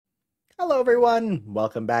Hello everyone,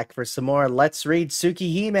 welcome back for some more Let's Read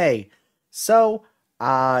Tsukihime. So,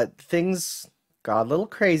 things got a little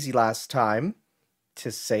crazy last time,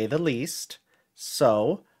 to say the least.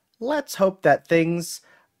 So, let's hope that things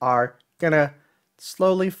are gonna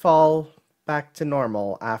slowly fall back to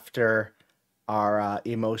normal after our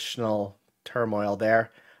emotional turmoil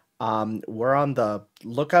there. We're on the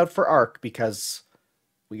lookout for Ark because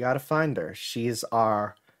we gotta find her. She's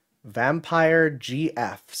our Vampire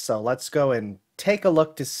GF. So let's go and take a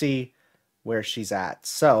look to see where she's at.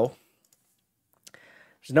 So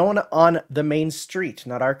there's no one on the main street,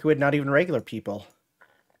 not Arcuid, not even regular people.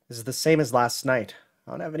 This is the same as last night.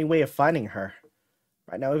 I don't have any way of finding her.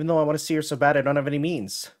 Right now, even though I want to see her so bad, I don't have any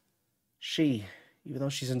means. Even though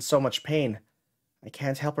she's in so much pain, I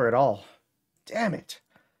can't help her at all. Damn it.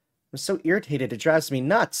 I'm so irritated, it drives me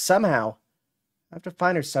nuts somehow. I have to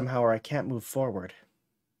find her somehow or I can't move forward.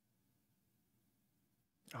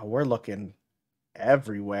 Oh, we're looking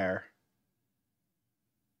everywhere.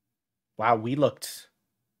 Wow,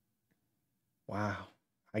 Wow.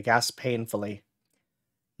 I gasped painfully.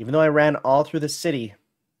 Even though I ran all through the city,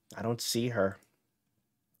 I don't see her.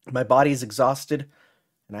 My body is exhausted,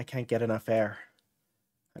 and I can't get enough air.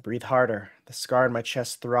 I breathe harder. The scar in my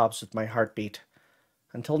chest throbs with my heartbeat.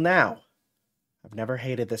 Until now, I've never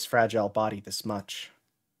hated this fragile body this much.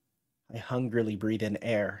 I hungrily breathe in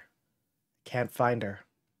air. I can't find her.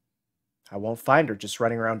 I won't find her just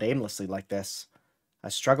running around aimlessly like this. I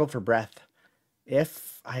struggle for breath.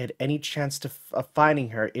 If I had any chance of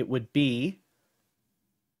finding her, it would be...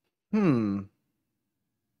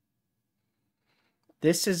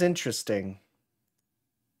 This is interesting.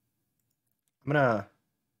 I'm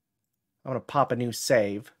gonna pop a new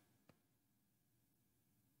save.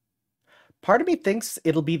 Part of me thinks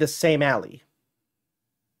it'll be the same alley.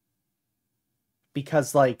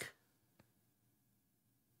 Because, like...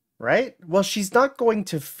 Right? Well, she's not going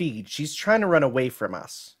to feed. She's trying to run away from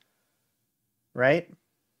us. Right?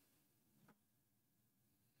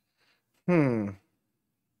 If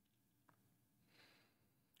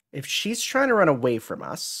she's trying to run away from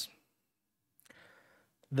us,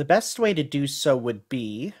 the best way to do so would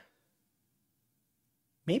be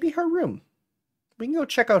maybe her room. We can go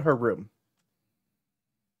check out her room.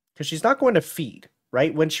 Because she's not going to feed,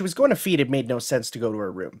 right? When she was going to feed, it made no sense to go to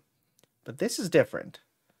her room. But this is different.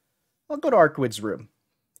 I'll go to Arcuid's room.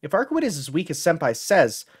 If Arcuid is as weak as Senpai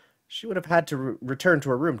says, she would have had to return to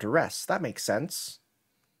her room to rest. That makes sense.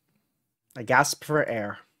 I gasp for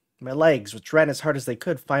air. My legs, which ran as hard as they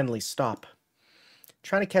could, finally stop.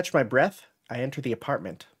 Trying to catch my breath, I enter the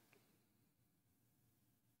apartment.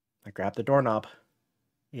 I grab the doorknob.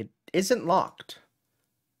 It isn't locked.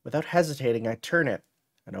 Without hesitating, I turn it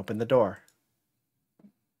and open the door.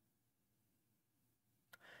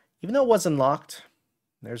 Even though it wasn't locked,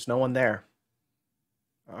 there's no one there.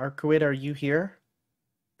 Arcuid, are you here?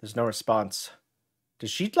 There's no response.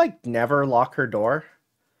 Does she, like, never lock her door?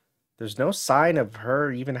 There's no sign of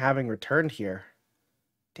her even having returned here.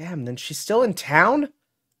 Damn, then she's still in town?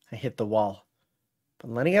 I hit the wall.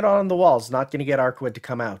 But letting it on the wall is not going to get Arcuid to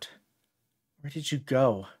come out. Where did you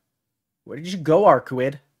go? Where did you go,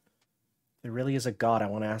 Arcuid? If there really is a god, I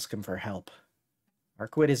want to ask him for help.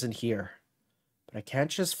 Arcuid isn't here. But I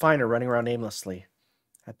can't just find her running around aimlessly.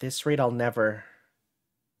 At this rate, I'll never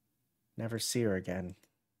see her again.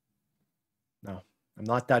 No, I'm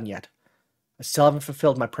not done yet. I still haven't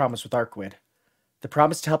fulfilled my promise with Arcuid. The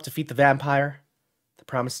promise to help defeat the vampire. The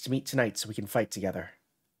promise to meet tonight so we can fight together.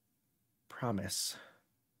 Promise.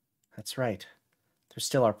 That's right. There's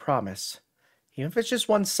still our promise. Even if it's just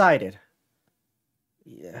one-sided.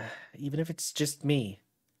 Yeah, even if it's just me.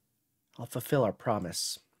 I'll fulfill our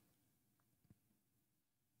promise.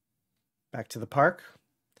 Back to the park.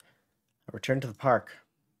 I return to the park.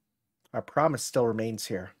 Our promise still remains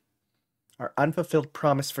here. Our unfulfilled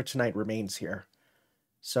promise for tonight remains here.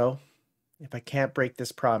 So, if I can't break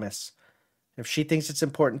this promise, if she thinks it's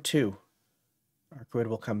important too, Arcuid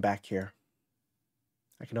will come back here.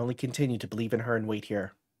 I can only continue to believe in her and wait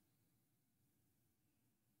here.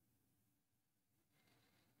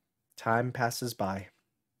 Time passes by.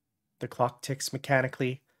 The clock ticks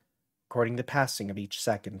mechanically, recording the passing of each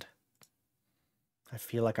second. I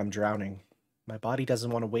feel like I'm drowning. My body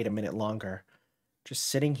doesn't want to wait a minute longer. Just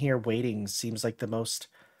sitting here waiting seems like the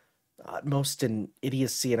utmost in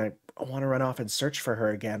idiocy, and I want to run off and search for her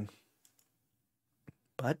again.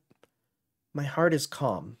 But my heart is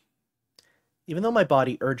calm. Even though my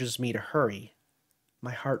body urges me to hurry,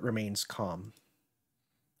 my heart remains calm.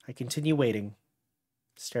 I continue waiting,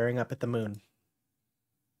 staring up at the moon.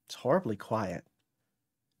 It's horribly quiet.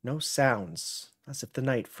 No sounds, as if the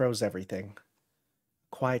night froze everything.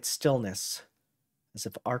 quiet stillness, as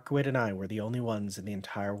if Arkwit and I were the only ones in the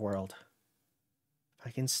entire world. If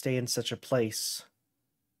I can stay in such a place,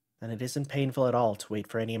 then it isn't painful at all to wait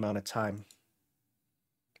for any amount of time.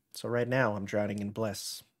 So right now, I'm drowning in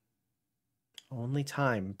bliss. Only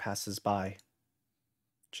time passes by.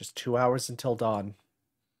 Just 2 hours until dawn.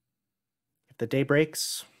 If the day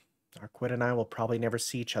breaks, Arkwit and I will probably never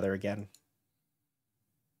see each other again.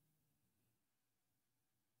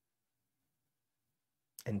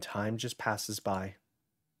 And time just passes by.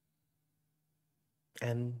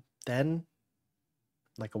 And then,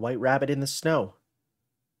 like a white rabbit in the snow,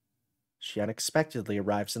 she unexpectedly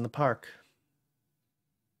arrives in the park.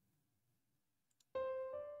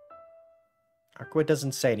 Arkwit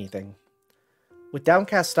doesn't say anything. With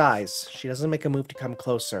downcast eyes, she doesn't make a move to come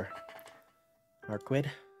closer. Arkwit,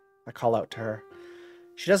 I call out to her.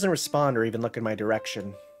 She doesn't respond or even look in my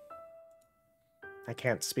direction. I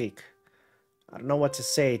can't speak. I don't know what to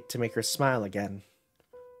say to make her smile again.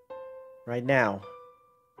 Right now,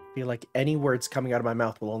 I feel like any words coming out of my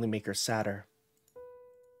mouth will only make her sadder.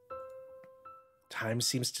 Time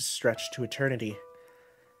seems to stretch to eternity.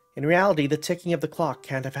 In reality, the ticking of the clock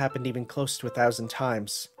can't have happened even close to 1,000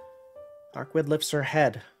 times. Arkwit lifts her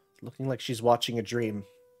head, looking like she's watching a dream.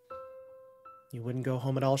 You wouldn't go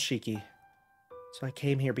home at all, Shiki. So I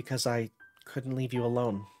came here because I couldn't leave you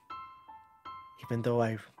alone. Even though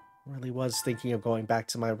I really was thinking of going back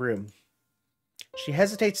to my room. She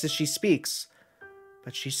hesitates as she speaks,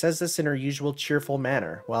 but she says this in her usual cheerful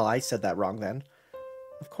manner. Well, I said that wrong then.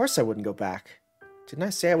 Of course I wouldn't go back. Didn't I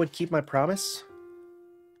say I would keep my promise?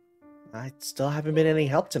 I still haven't been any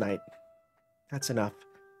help tonight. That's enough.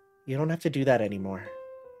 You don't have to do that anymore.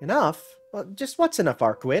 Enough? Well, just what's enough,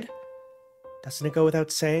 Arkwid? Doesn't it go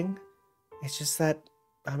without saying? It's just that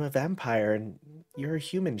I'm a vampire and you're a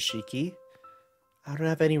human, Shiki. I don't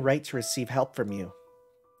have any right to receive help from you.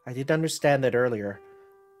 I did understand that earlier,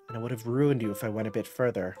 and I would have ruined you if I went a bit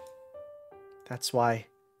further. That's why...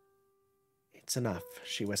 It's enough,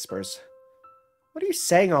 she whispers. What are you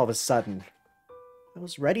saying all of a sudden? I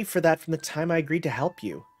was ready for that from the time I agreed to help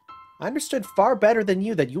you. I understood far better than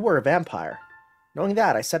you that you were a vampire. Knowing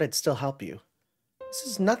that, I said I'd still help you. This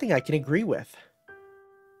is nothing I can agree with.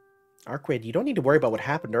 Arkwid, you don't need to worry about what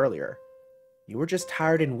happened earlier. You were just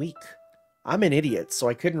tired and weak. I'm an idiot, so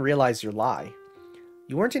I couldn't realize your lie.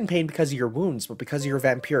 You weren't in pain because of your wounds, but because of your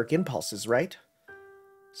vampiric impulses, right?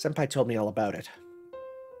 Senpai told me all about it.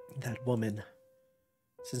 That woman.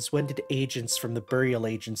 Since when did agents from the burial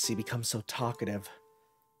agency become so talkative?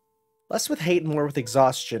 Less with hate and more with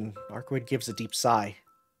exhaustion, Arkwid gives a deep sigh.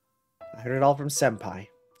 I heard it all from Senpai,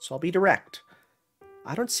 so I'll be direct.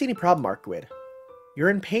 I don't see any problem, Arkwid. You're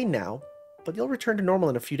in pain now, but you'll return to normal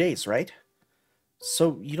in a few days, right?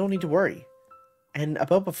 So you don't need to worry. And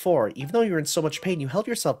about before, even though you were in so much pain, you held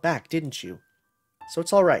yourself back, didn't you? So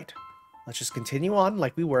it's alright. Let's just continue on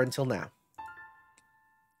like we were until now.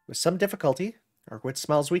 With some difficulty, Arkwid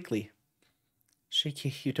smiles weakly.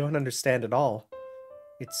 Shiki, you don't understand at all.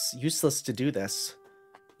 It's useless to do this.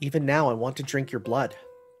 Even now, I want to drink your blood.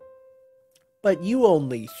 But you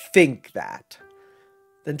only think that.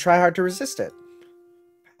 Then try hard to resist it.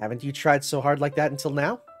 Haven't you tried so hard like that until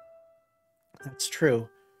now? That's true.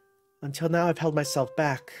 Until now, I've held myself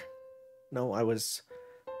back. No, I was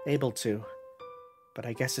able to. But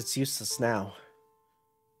I guess it's useless now.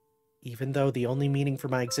 Even though the only meaning for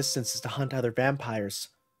my existence is to hunt other vampires,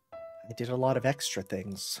 I did a lot of extra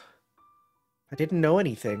things. I didn't know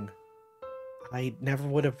anything. I never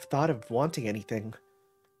would have thought of wanting anything.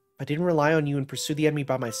 If I didn't rely on you and pursue the enemy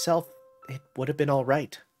by myself, it would have been all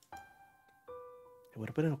right. It would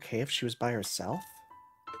have been okay if she was by herself?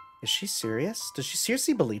 Is she serious? Does she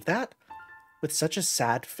seriously believe that? With such a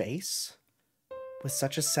sad face? With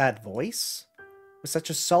such a sad voice? With such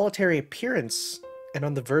a solitary appearance and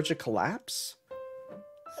on the verge of collapse?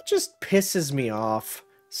 That just pisses me off.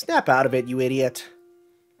 Snap out of it, you idiot.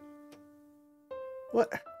 What?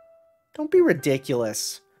 Don't be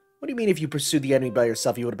ridiculous. What do you mean if you pursued the enemy by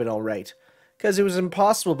yourself you would have been alright? Because it was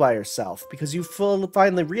impossible by yourself. Because you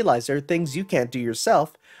finally realized there are things you can't do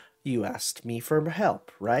yourself. You asked me for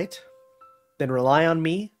help, right? Then rely on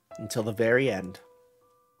me until the very end.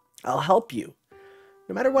 I'll help you.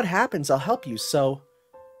 No matter what happens, I'll help you, so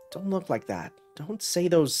don't look like that. Don't say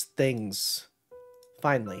those things.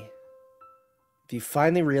 Finally, if you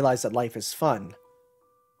finally realize that life is fun,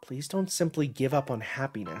 please don't simply give up on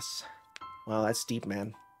happiness. Wow, that's deep,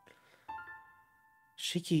 man.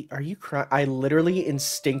 Shiki, are you crying? I literally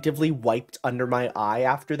instinctively wiped under my eye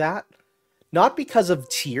after that. Not because of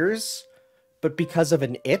tears, but because of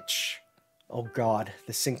an itch. Oh god,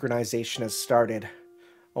 the synchronization has started.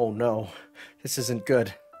 Oh no, this isn't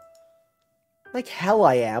good. Like hell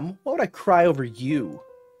I am. Why would I cry over you?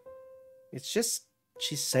 It's just,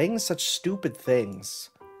 she's saying such stupid things.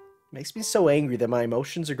 It makes me so angry that my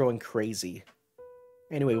emotions are going crazy.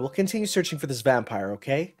 Anyway, we'll continue searching for this vampire,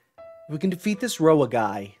 okay? If we can defeat this Roa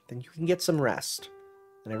guy, then you can get some rest.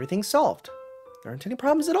 And everything's solved. There aren't any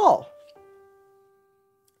problems at all.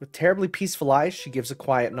 With terribly peaceful eyes, she gives a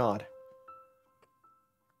quiet nod.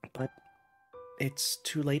 But it's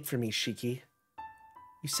too late for me, Shiki.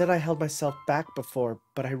 You said I held myself back before,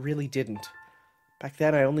 but I really didn't. Back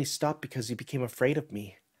then, I only stopped because you became afraid of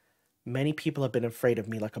me. Many people have been afraid of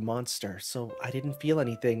me like a monster, so I didn't feel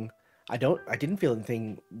anything. I didn't feel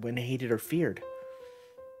anything when hated or feared.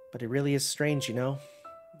 But it really is strange, you know?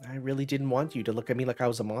 I really didn't want you to look at me like I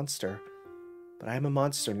was a monster. But I am a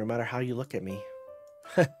monster no matter how you look at me.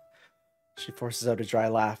 She forces out a dry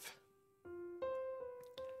laugh.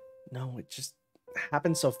 No, it just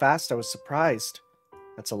happened so fast I was surprised.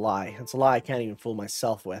 That's a lie. That's a lie I can't even fool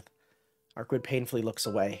myself with. Arkwood painfully looks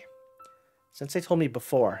away. Sensei told me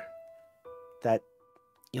before that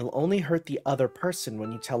you'll only hurt the other person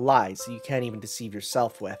when you tell lies that you can't even deceive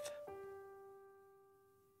yourself with.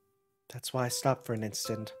 That's why I stopped for an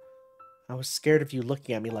instant. I was scared of you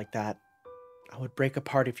looking at me like that. I would break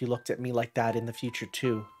apart if you looked at me like that in the future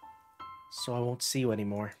too. So I won't see you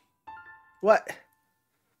anymore. What?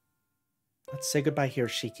 Let's say goodbye here,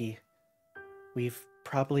 Shiki. We've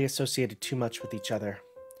probably associated too much with each other.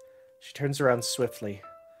 She turns around swiftly.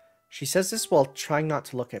 She says this while trying not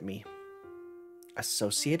to look at me.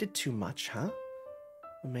 Associated too much, huh?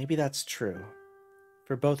 Well, maybe that's true.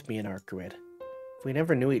 For both me and Arkwood. If we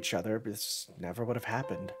never knew each other, this never would have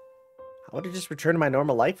happened. I would have just returned to my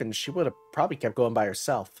normal life and she would have probably kept going by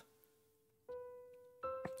herself.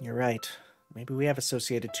 You're right. Maybe we have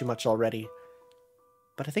associated too much already.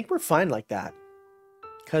 But I think we're fine like that.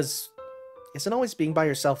 'Cause isn't always being by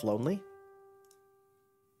yourself lonely?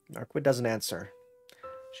 Arkwood doesn't answer.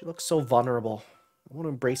 She looks so vulnerable. I want to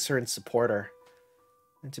embrace her and support her.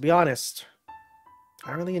 And to be honest,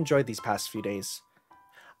 I really enjoyed these past few days.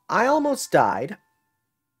 I almost died,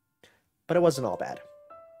 but it wasn't all bad.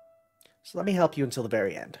 So let me help you until the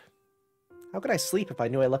very end. How could I sleep if I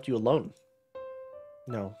knew I left you alone?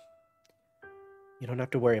 No. You don't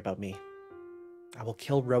have to worry about me. I will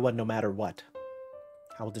kill Roa no matter what.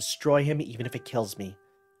 I will destroy him even if it kills me.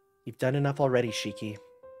 You've done enough already, Shiki.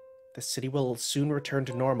 The city will soon return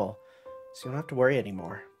to normal, so you don't have to worry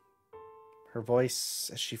anymore. Her voice,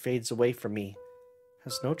 as she fades away from me,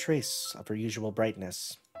 has no trace of her usual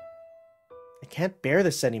brightness. I can't bear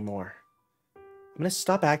this anymore. I'm gonna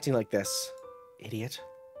stop acting like this, idiot.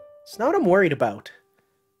 It's not what I'm worried about.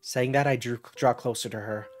 Saying that, I draw closer to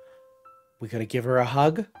her. We gonna give her a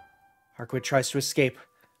hug? Arkwood tries to escape.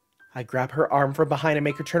 I grab her arm from behind and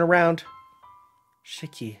make her turn around.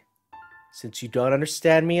 Shiki, since you don't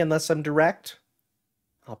understand me unless I'm direct,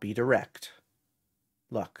 I'll be direct.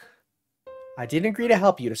 Look, I didn't agree to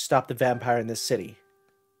help you to stop the vampire in this city.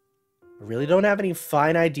 I really don't have any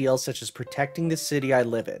fine ideals such as protecting the city I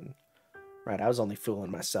live in. Right, I was only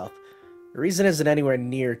fooling myself. The reason isn't anywhere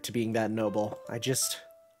near to being that noble. I just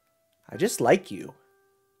like you.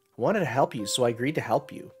 I wanted to help you, so I agreed to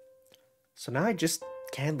help you. So now I just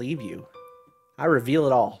can't leave you. I reveal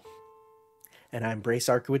it all. And I embrace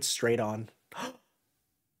Arkwood straight on.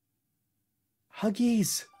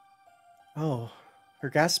 Huggies! Oh, her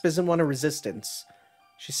gasp isn't one of resistance.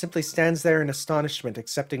 She simply stands there in astonishment,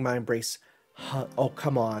 accepting my embrace. Oh,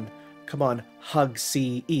 come on. Come on. Hug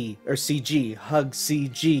C-E, or C-G. Hug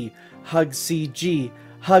C-G. Hug C-G.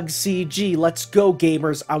 Hug C-G. Let's go,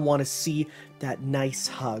 gamers. I want to see that nice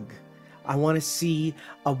hug. I want to see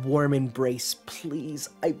a warm embrace, please.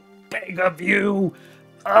 I beg of you.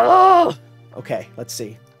 Oh! Okay, let's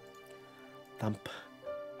see. Thump.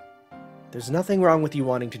 There's nothing wrong with you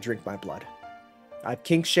wanting to drink my blood. I've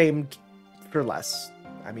kink-shamed for less.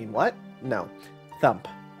 I mean, what? No. Thump.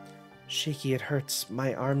 Shaky, it hurts.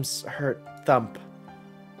 My arms hurt. Thump.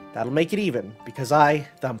 That'll make it even, because I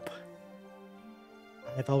thump.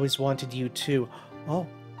 I've always wanted you too. Oh.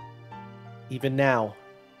 Even now,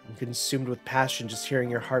 I'm consumed with passion just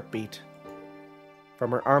hearing your heartbeat.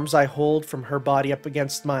 From her arms I hold, from her body up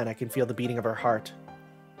against mine, I can feel the beating of her heart.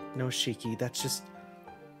 No, Shiki, that's just...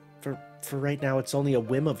 For right now, it's only a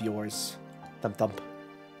whim of yours. Thump thump.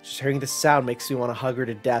 Just hearing this sound makes me want to hug her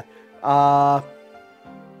to death. I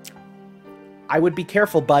would be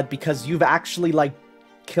careful, bud, because you've actually, like,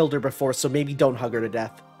 killed her before, so maybe don't hug her to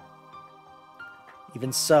death.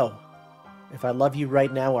 Even so, if I love you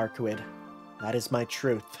right now, Arkwood, that is my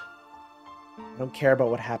truth. I don't care about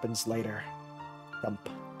what happens later. Thump.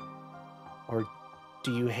 Or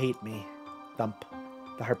Do you hate me? Thump.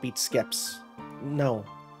 The heartbeat skips. No.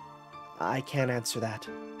 I can't answer that.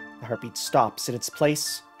 The heartbeat stops. In its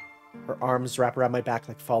place, her arms wrap around my back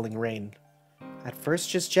like falling rain. At first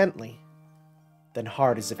just gently, then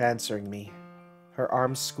hard as if answering me. Her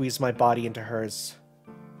arms squeeze my body into hers.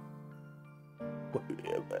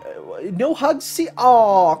 No hugs? See?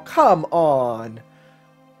 Oh, come on.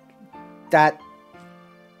 That...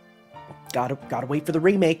 Gotta wait for the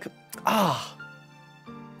remake. Ah.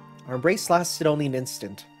 Our embrace lasted only an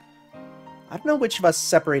instant. I don't know which of us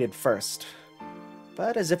separated first,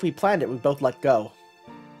 but as if we planned it, we both let go.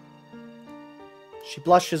 She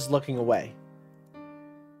blushes, looking away.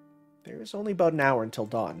 There's only about an hour until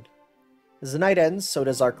dawn. As the night ends, so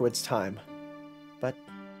does Arkwood's time. But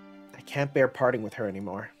I can't bear parting with her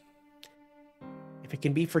anymore. If it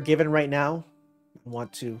can be forgiven right now, I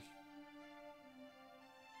want to...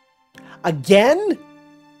 Again?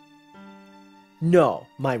 No,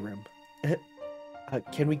 my room.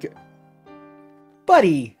 Can we go...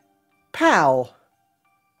 Buddy! Pal!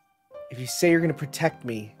 If you say you're going to protect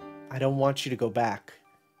me, I don't want you to go back.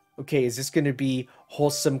 Okay, is this going to be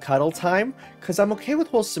wholesome cuddle time? Because I'm okay with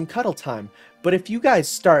wholesome cuddle time. But if you guys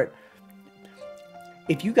start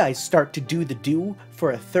to do the do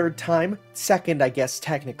for a third time, second, I guess,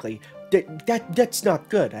 technically, that's not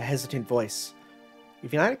good, a hesitant voice.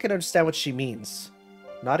 If I can understand what she means.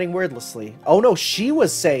 Nodding wordlessly. Oh no, she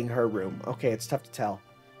was saying her room. Okay, it's tough to tell.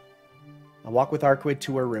 I walk with Arkwood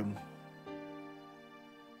to her room.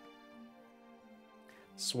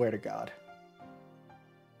 Swear to God.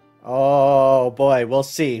 Oh boy, we'll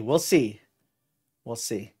see. We'll see. We'll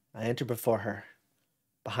see. I enter before her.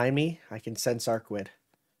 Behind me, I can sense Arkwood.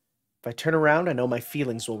 If I turn around, I know my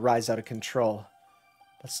feelings will rise out of control.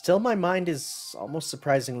 But still, my mind is almost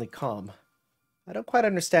surprisingly calm. I don't quite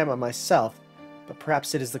understand by myself, but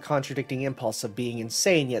perhaps it is the contradicting impulse of being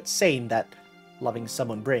insane yet sane that loving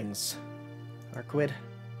someone brings. Arkwood,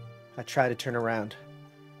 I try to turn around.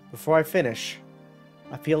 Before I finish,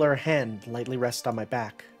 I feel her hand lightly rest on my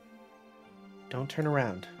back. Don't turn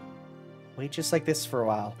around. Wait just like this for a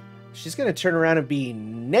while. She's gonna turn around and be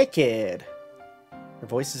naked! Her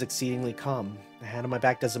voice is exceedingly calm. The hand on my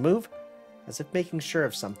back doesn't move, as if making sure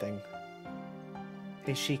of something.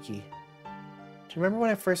 Hey, Shiki. Do you remember when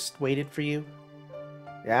I first waited for you?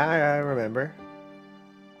 Yeah, I remember.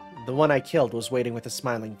 The one I killed was waiting with a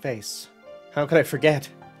smiling face. How could I forget?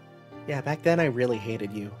 Yeah, back then I really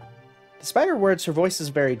hated you. Despite her words, her voice is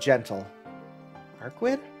very gentle.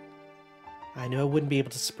 Arkwood? I knew I wouldn't be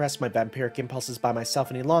able to suppress my vampiric impulses by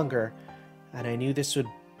myself any longer, and I knew this would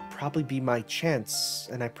probably be my chance,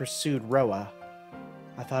 and I pursued Roa.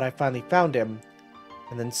 I thought I finally found him,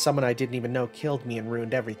 and then someone I didn't even know killed me and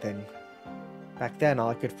ruined everything. Back then, all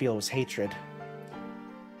I could feel was hatred.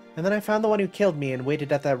 And then I found the one who killed me and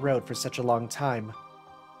waited at that road for such a long time.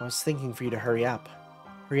 I was thinking for you to hurry up.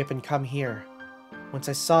 Hurry up and come here. Once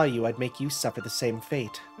I saw you, I'd make you suffer the same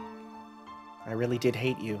fate. I really did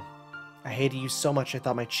hate you. I hated you so much I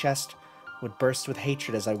thought my chest would burst with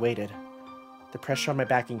hatred as I waited. The pressure on my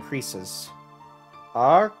back increases.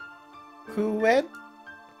 Arkwood?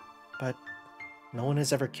 But no one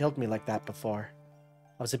has ever killed me like that before.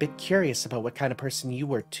 I was a bit curious about what kind of person you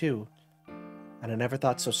were, too. And I never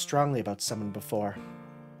thought so strongly about someone before.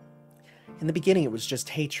 In the beginning, it was just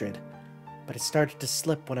hatred, but it started to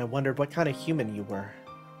slip when I wondered what kind of human you were.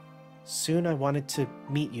 Soon I wanted to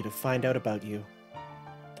meet you to find out about you.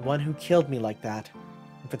 The one who killed me like that,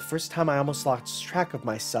 and for the first time I almost lost track of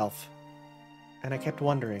myself. And I kept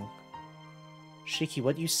wondering, Shiki,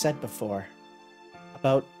 what you said before,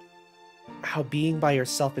 about how being by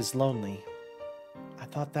yourself is lonely. I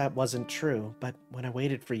thought that wasn't true, but when I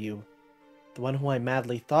waited for you, the one who I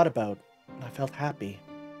madly thought about, I felt happy.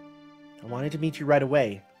 I wanted to meet you right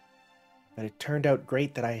away, but it turned out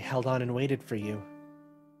great that I held on and waited for you.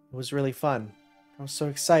 It was really fun. I was so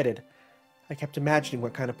excited. I kept imagining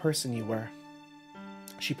what kind of person you were.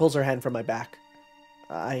 She pulls her hand from my back.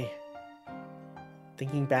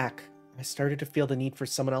 Thinking back, I started to feel the need for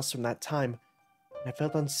someone else from that time, and I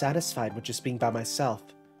felt unsatisfied with just being by myself.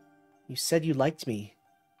 You said you liked me,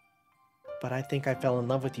 but I think I fell in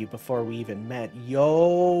love with you before we even met.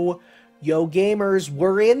 Yo gamers,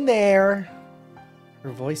 we're in there!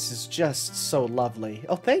 Her voice is just so lovely.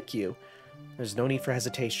 Oh, thank you. There's no need for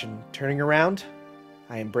hesitation. Turning around,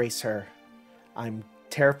 I embrace her. I'm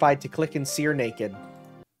terrified to click and see her naked.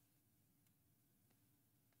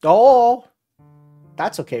 Oh!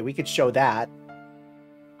 That's okay, we could show that.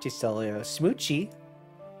 Just a little smoochy.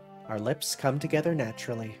 Our lips come together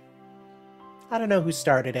naturally. I don't know who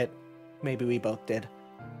started it. Maybe we both did.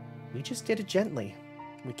 We just did it gently.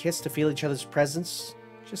 We kissed to feel each other's presence,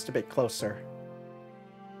 Just a bit closer.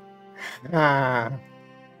 Ah.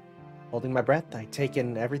 Holding my breath, I take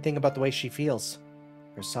in everything about the way she feels.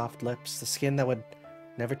 Her soft lips, the skin that would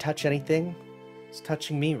never touch anything, is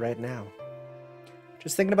touching me right now.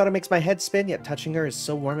 Just thinking about it makes my head spin, yet touching her is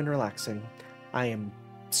so warm and relaxing. I am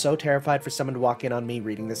so terrified for someone to walk in on me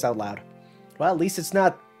reading this out loud. Well, at least it's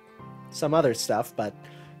not some other stuff, but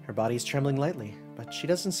her body is trembling lightly, but she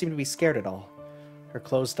doesn't seem to be scared at all. Her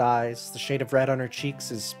closed eyes, the shade of red on her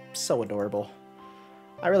cheeks is so adorable.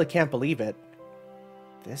 I really can't believe it.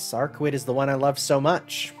 This Arcuate is the one I love so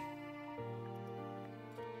much.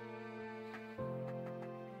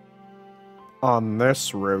 On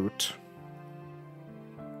this route.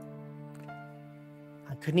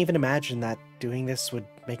 I couldn't even imagine that doing this would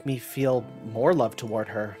make me feel more love toward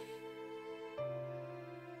her.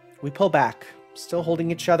 We pull back, still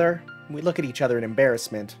holding each other, and we look at each other in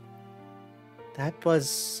embarrassment. That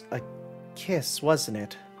was a kiss, wasn't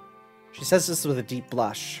it? She says this with a deep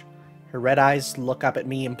blush. Her red eyes look up at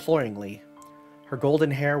me imploringly, her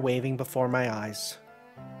golden hair waving before my eyes.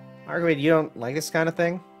 Arcuate, you don't like this kind of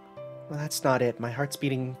thing? Well, that's not it. My heart's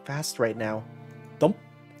beating fast right now. Thump.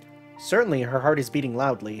 Certainly her heart is beating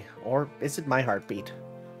loudly, or is it my heartbeat?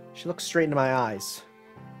 She looks straight into my eyes.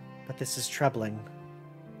 But this is troubling.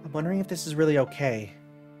 I'm wondering if this is really okay.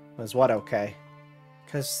 Was what okay?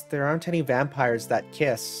 Because there aren't any vampires that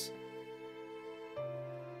kiss.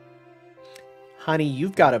 Honey,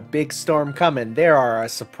 you've got a big storm coming. There are a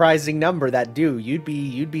surprising number that do. You'd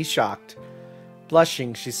be shocked.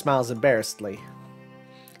 Blushing, she smiles embarrassedly.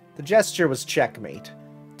 The gesture was checkmate.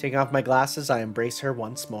 Taking off my glasses, I embrace her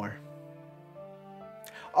once more.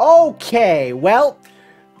 Okay, well,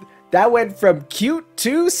 that went from cute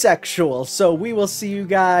to sexual. So we will see you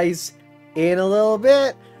guys in a little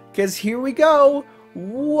bit, because here we go.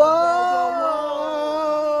 Whoa!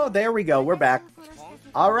 There we go. We're back.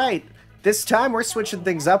 All right. This time we're switching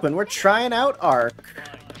things up and we're trying out Arc,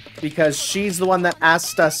 because she's the one that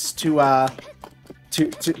asked us to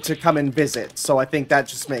come and visit. So I think that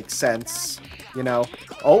just makes sense, you know.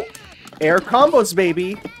 Oh, air combos,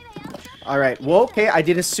 baby. All right. Well, okay. I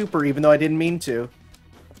did a super even though I didn't mean to.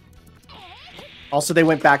 Also, they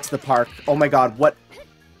went back to the park. Oh my god, what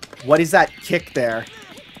is that kick there?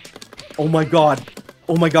 Oh my god.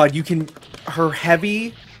 Oh my god, you can... Her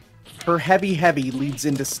heavy leads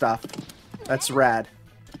into stuff. That's rad.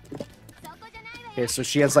 Okay, so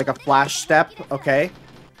she has like a flash step. Okay.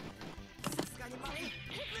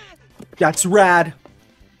 That's rad.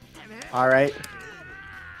 Alright.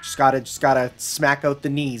 Just gotta smack out the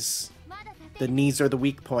knees. The knees are the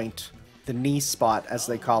weak point. The knee spot, as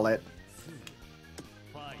they call it.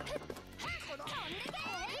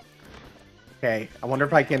 Okay, I wonder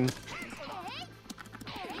if I can...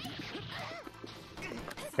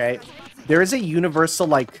 Okay. There is a universal,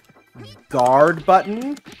 like, guard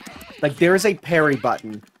button. Like, there is a parry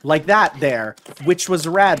button. Like that there. Which was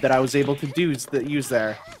rad that I was able to use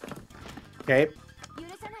there. Okay.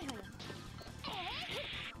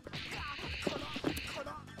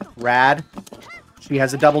 Rad. She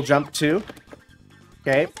has a double jump, too.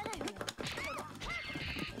 Okay.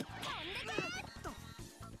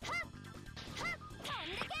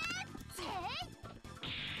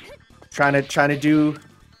 Trying to do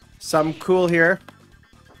something cool here.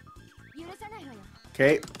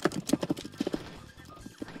 Okay.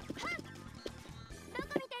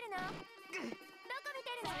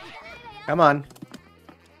 Come on.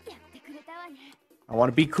 I want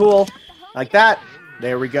to be cool. Like that.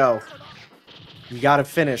 There we go. You gotta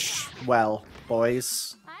finish well,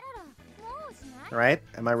 boys. Right?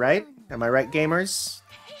 Am I right? Am I right, gamers?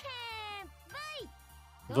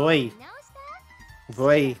 Voy.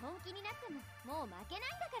 Voy.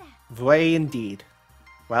 Voy indeed.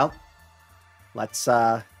 Well, let's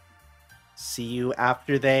see you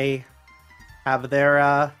after they have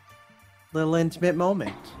their little intimate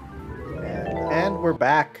moment. And we're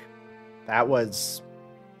back. That was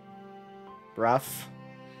rough.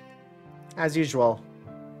 As usual,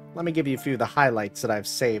 let me give you a few of the highlights that I've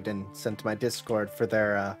saved and sent to my Discord for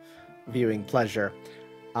their viewing pleasure.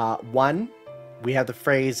 One, we have the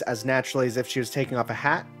phrase, as naturally as if she was taking off a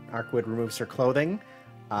hat. Arcuate removes her clothing.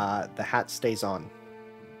 The hat stays on.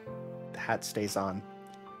 The hat stays on.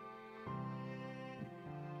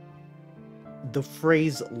 The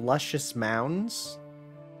phrase luscious mounds.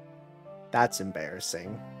 That's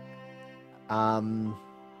embarrassing.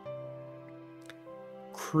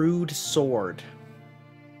 Crude sword.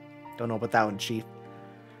 Don't know about that one, Chief.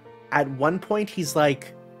 At one point, he's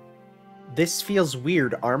like, "This feels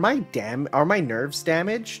weird. Are my nerves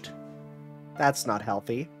damaged?" That's not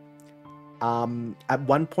healthy. At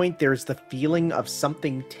one point, there's the feeling of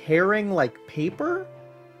something tearing like paper.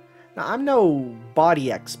 Now, I'm no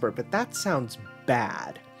body expert, but that sounds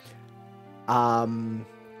bad. Her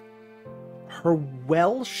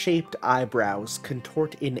well-shaped eyebrows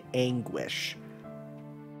contort in anguish.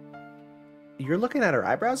 You're looking at her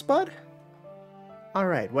eyebrows, bud?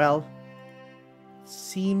 Alright, well,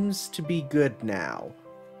 seems to be good now.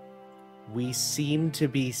 We seem to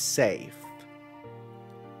be safe.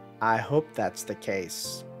 I hope that's the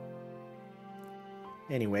case.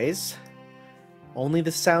 Anyways, only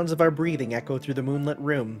the sounds of our breathing echo through the moonlit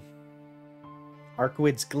room.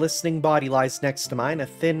 Arkwood's glistening body lies next to mine, a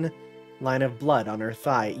thin line of blood on her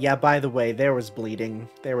thigh. Yeah, by the way, there was bleeding.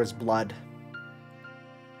 There was blood.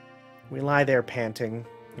 We lie there panting,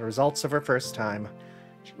 the results of her first time.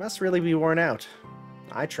 She must really be worn out.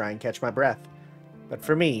 I try and catch my breath. But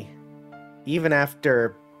for me, even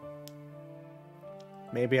after...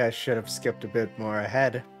 Maybe I should have skipped a bit more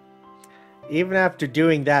ahead. Even after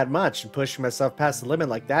doing that much and pushing myself past the limit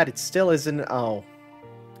like that, it still isn't... Oh.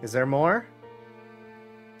 Is there more?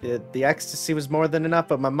 The ecstasy was more than enough,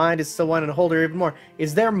 but my mind is still wanting to hold her even more.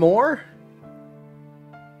 Is there more?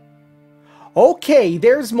 Okay,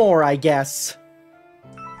 there's more, I guess.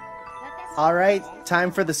 Alright,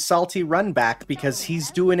 time for the salty run back, because he's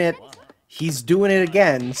doing it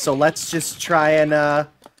again, so let's just try and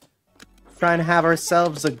have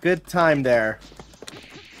ourselves a good time there.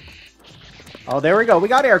 Oh, there we go. We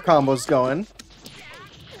got air combos going.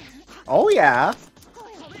 Oh, yeah.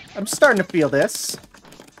 I'm starting to feel this.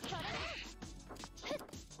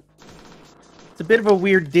 It's a bit of a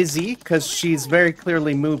weird dizzy, because she's very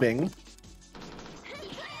clearly moving.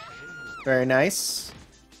 Very nice.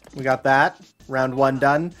 We got that. Round 1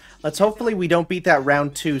 done. Let's hopefully we don't beat that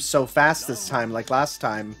round 2 so fast this time, like last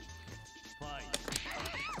time.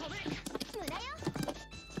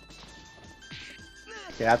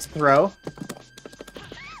 Okay, that's a throw.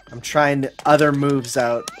 I'm trying other moves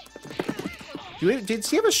out. Did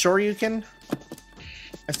he have a Shoryuken?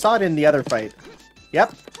 I saw it in the other fight.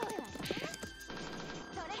 Yep.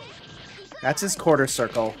 That's his quarter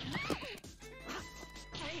circle.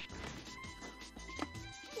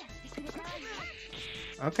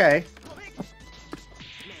 Okay.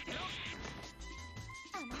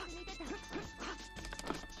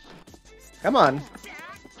 Come on.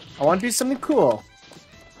 I want to do something cool.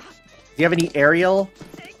 Do you have any aerial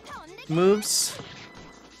moves?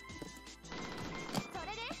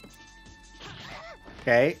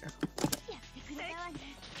 Okay.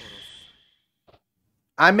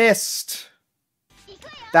 I missed.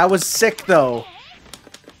 That was sick, though.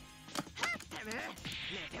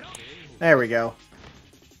 There we go.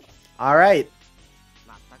 Alright.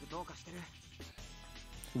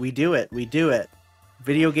 We do it. We do it.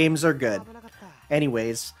 Video games are good.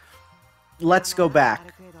 Anyways, let's go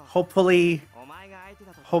back. Hopefully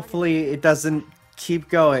it doesn't keep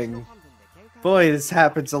going. Boy, this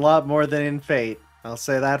happens a lot more than in Fate. I'll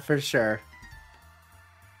say that for sure.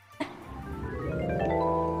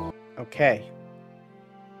 Okay.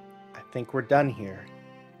 I think we're done here.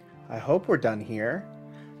 I hope we're done here.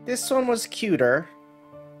 This one was cuter.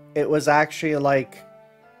 It was actually like...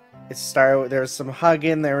 It started... There was some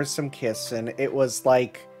hugging, there was some kissing. It was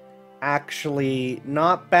like... Actually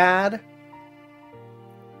not bad.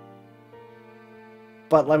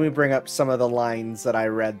 But let me bring up some of the lines that I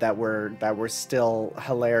read that were still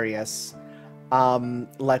hilarious.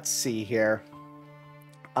 Let's see here.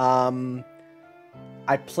 I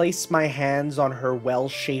place my hands on her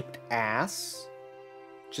well-shaped ass.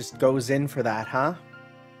 Just goes in for that, huh?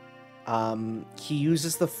 He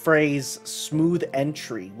uses the phrase smooth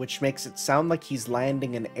entry, which makes it sound like he's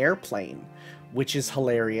landing an airplane, which is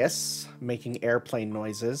hilarious, making airplane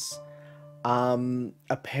noises.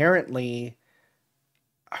 Apparently,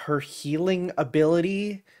 her healing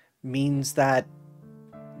ability means that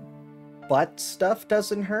butt stuff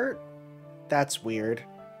doesn't hurt. That's weird.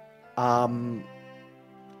 Pumping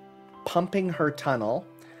her tunnel.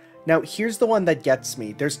 Now, here's the one that gets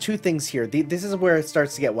me. There's two things here. This is where it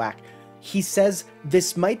starts to get whack. He says,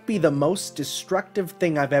 this might be the most destructive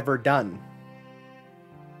thing I've ever done.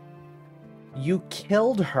 You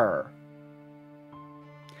killed her.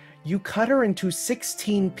 You cut her into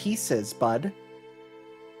 16 pieces, bud.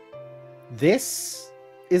 This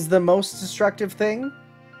is the most destructive thing?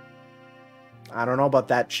 I don't know about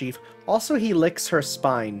that, Chief. Also, he licks her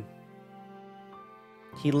spine.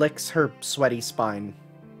 He licks her sweaty spine.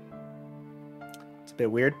 It's a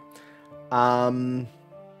bit weird.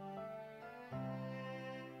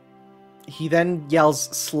 He then yells,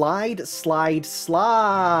 slide, slide,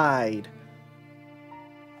 slide.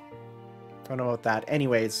 Don't know about that.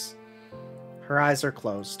 Anyways, Her eyes are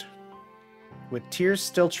closed. With tears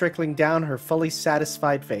still trickling down her fully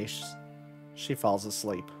satisfied face, she falls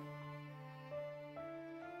asleep.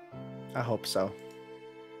 I hope so.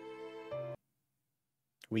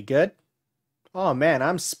 We good? Oh man,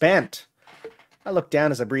 I'm spent. I look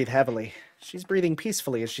down as I breathe heavily. She's breathing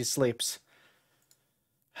peacefully as she sleeps.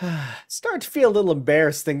 Start to feel a little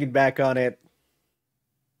embarrassed thinking back on it.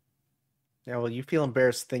 Now, will you feel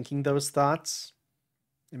embarrassed thinking those thoughts?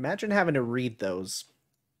 Imagine having to read those.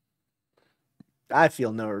 I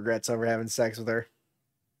feel no regrets over having sex with her.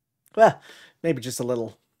 Well, maybe just a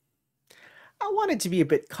little. I wanted to be a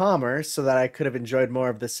bit calmer so that I could have enjoyed more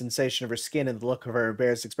of the sensation of her skin and the look of her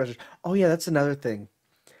embarrassed expression. Oh yeah, that's another thing.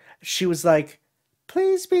 She was like,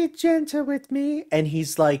 please be gentle with me. And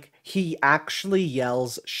he's like, he actually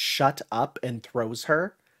yells, shut up, and throws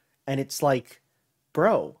her. And it's like,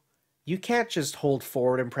 bro, you can't just hold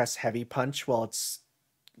forward and press heavy punch while it's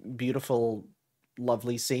beautiful,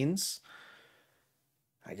 lovely scenes.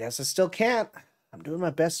 I guess I still can't. I'm doing my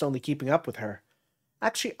best only keeping up with her.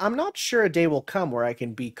 Actually, I'm not sure a day will come where I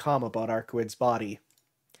can be calm about Arkwid's body.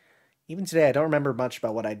 Even today, I don't remember much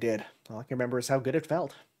about what I did. All I can remember is how good it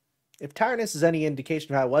felt. If tiredness is any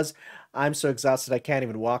indication of how it was, I'm so exhausted I can't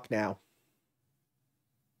even walk now.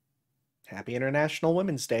 Happy International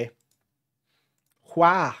Women's Day.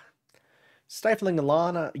 Hua! Stifling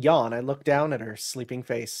a yawn, I looked down at her sleeping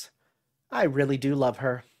face. I really do love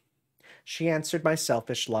her. She answered my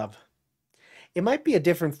selfish love. It might be a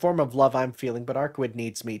different form of love I'm feeling, but Arkwid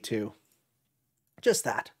needs me too. Just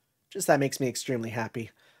that. Just that makes me extremely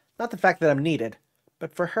happy. Not the fact that I'm needed,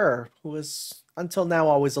 but for her, who was until now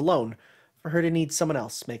always alone, for her to need someone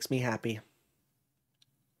else makes me happy.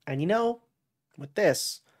 And you know, with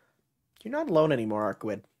this, you're not alone anymore,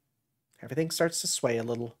 Arkwid. Everything starts to sway a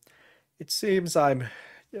little. It seems I'm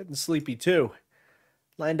getting sleepy too.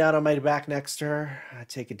 Lying down on my back next to her, I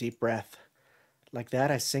take a deep breath. Like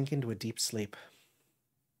that, I sink into a deep sleep.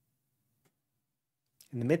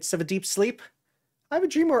 In the midst of a deep sleep, I have a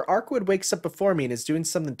dream where Arkwid wakes up before me and is doing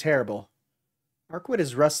something terrible. Arkwid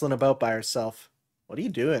is rustling about by herself. What are you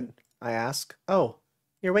doing? I ask. Oh,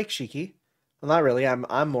 you're awake, Shiki. Well, not really.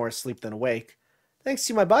 I'm more asleep than awake. Thanks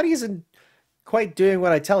to you, my body isn't quite doing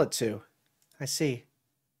what I tell it to. I see.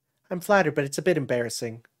 I'm flattered, but it's a bit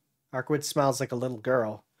embarrassing. Arkwid smiles like a little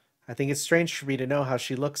girl. I think it's strange for me to know how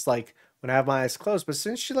she looks like when I have my eyes closed, but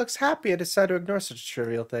since she looks happy, I decide to ignore such a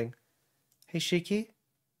trivial thing. Hey, Shiki?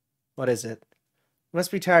 What is it? You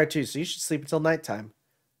must be tired too, so you should sleep until nighttime.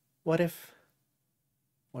 What if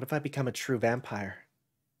I become a true vampire?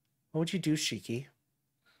 What would you do, Shiki?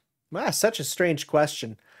 Ah, such a strange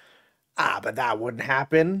question. Ah, but that wouldn't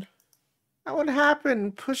happen. That wouldn't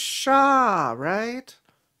happen. Pshaw, right?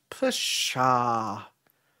 Pshaw.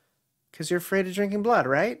 'Cause you're afraid of drinking blood,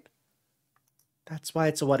 right? That's why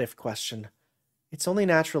it's a what-if question. It's only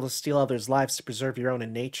natural to steal others' lives to preserve your own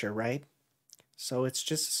in nature, right? So it's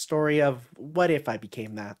just a story of what if I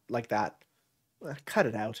became that, like that. Cut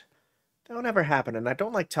it out. That won't ever happen, and I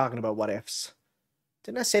don't like talking about what-ifs.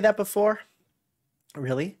 Didn't I say that before?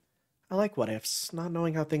 Really? I like what-ifs, not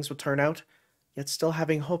knowing how things will turn out, yet still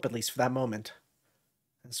having hope at least for that moment.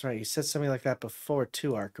 That's right, you said something like that before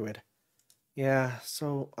too, Arkwid. Yeah,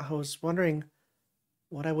 so I was wondering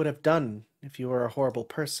what I would have done if you were a horrible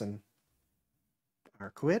person.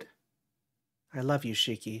 Arkwid? I love you,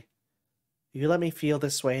 Shiki. You let me feel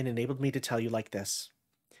this way and enabled me to tell you like this.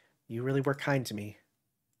 You really were kind to me.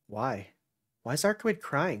 Why? Why is Arkwid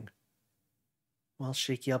crying? Well,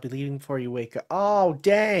 Shiki, I'll be leaving before you wake up. Oh,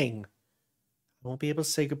 dang! I won't be able to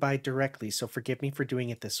say goodbye directly, so forgive me for doing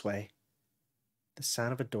it this way. The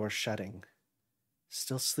sound of a door shutting.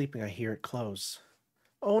 Still sleeping, I hear it close.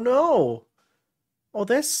 Oh no! Oh,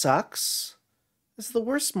 this sucks. This is the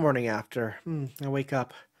worst morning after. I wake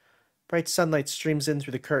up. Bright sunlight streams in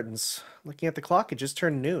through the curtains. Looking at the clock, it just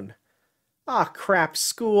turned noon. Ah, crap,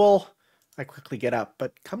 school! I quickly get up,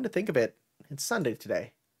 but come to think of it, it's Sunday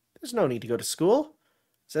today. There's no need to go to school.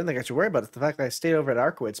 There's anything I should worry about is the fact that I stayed over at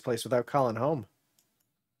Arkwid's place without calling home.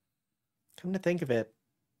 Come to think of it,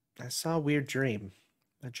 I saw a weird dream.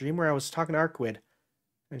 A dream where I was talking to Arkwid,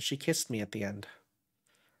 and she kissed me at the end.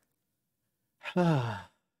 I'm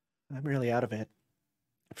really out of it.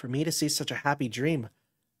 For me to see such a happy dream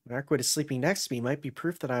when Arkwid is sleeping next to me might be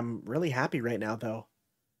proof that I'm really happy right now, though.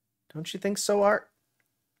 Don't you think so, Art?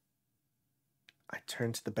 I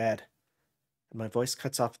turn to the bed, and my voice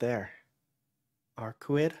cuts off there.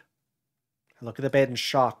 Arkwid? I look at the bed in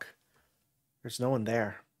shock. There's no one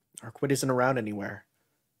there. Arkwid isn't around anywhere.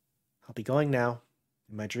 I'll be going now.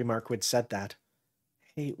 In my dream, Arkwid said that.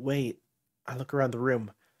 Hey, wait. I look around the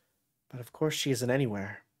room. But of course she isn't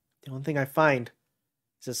anywhere. The only thing I find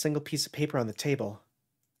is a single piece of paper on the table.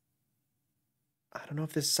 I don't know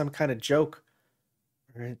if this is some kind of joke,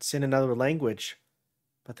 or it's in another language,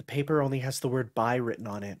 but the paper only has the word bye written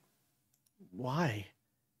on it. Why?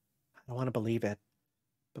 I don't want to believe it.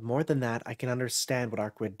 But more than that, I can understand what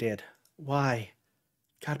Arkwood did. Why?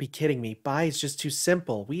 You gotta be kidding me. Bye is just too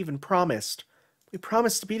simple. We even promised. We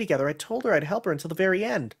promised to be together. I told her I'd help her until the very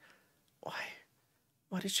end. Why?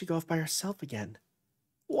 Why did she go off by herself again?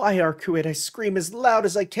 Why, Arkwood? I scream as loud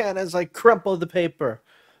as I can as I crumple the paper.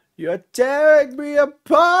 You're tearing me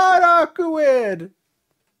apart, Arkwood!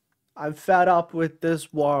 I'm fed up with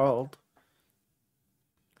this world.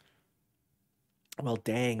 Well,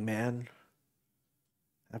 dang, man.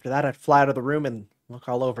 After that, I'd fly out of the room and look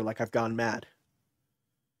all over like I've gone mad.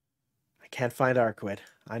 I can't find Arkwood.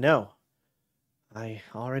 I know. I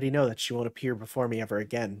already know that she won't appear before me ever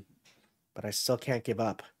again. But I still can't give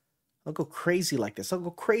up. I'll go crazy like this. I'll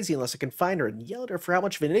go crazy unless I can find her and yell at her for how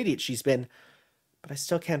much of an idiot she's been. But I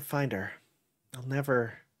still can't find her. I'll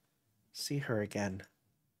never see her again.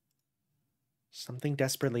 Something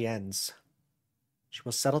desperately ends. She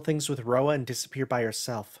will settle things with Roa and disappear by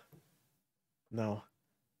herself. No.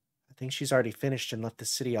 I think she's already finished and left the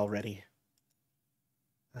city already.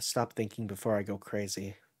 I'll stop thinking before I go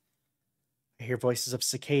crazy. I hear voices of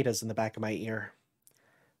cicadas in the back of my ear.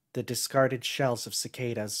 The discarded shells of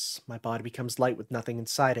cicadas. My body becomes light with nothing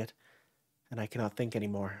inside it, and I cannot think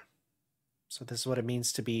anymore. So this is what it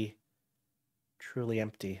means to be truly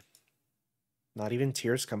empty. Not even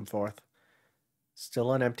tears come forth.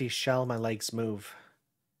 Still an empty shell, my legs move.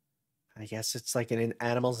 I guess it's like an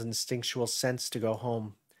animal's instinctual sense to go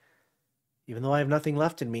home. Even though I have nothing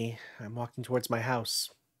left in me, I'm walking towards my house.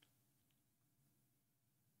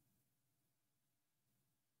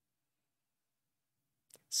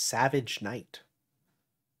 Savage Night.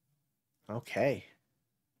 Okay.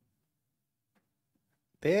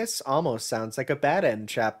 This almost sounds like a bad end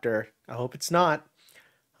chapter. I hope it's not.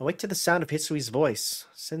 I wake to the sound of Hisui's voice.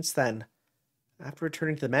 Since then, after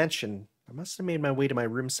returning to the mansion, I must have made my way to my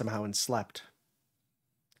room somehow and slept.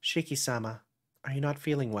 Shiki-sama, are you not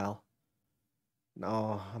feeling well?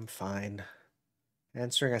 No, I'm fine.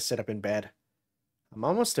 Answering, I sit up in bed. I'm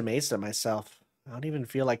almost amazed at myself. I don't even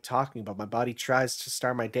feel like talking, but my body tries to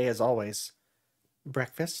start my day as always.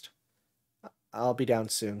 Breakfast? I'll be down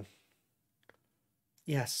soon.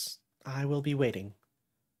 Yes, I will be waiting.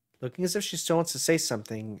 Looking as if she still wants to say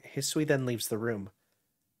something, Hisui then leaves the room.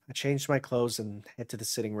 I change my clothes and head to the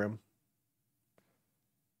sitting room.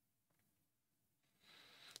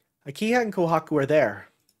 Akiha and Kohaku are there.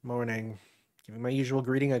 Morning. Giving my usual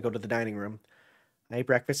greeting, I go to the dining room. I eat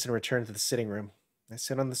breakfast and return to the sitting room. I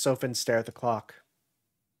sit on the sofa and stare at the clock.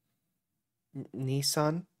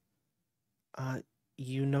 Nissan?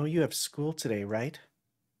 You know you have school today, right?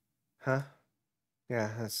 Huh?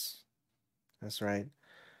 Yeah, that's right.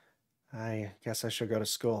 I guess I should go to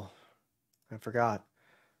school. I forgot.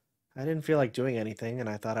 I didn't feel like doing anything, and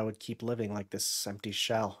I thought I would keep living like this empty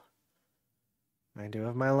shell. I do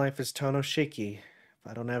have my life as Tonoshiki. If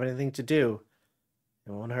I don't have anything to do,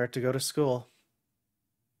 it won't hurt to go to school.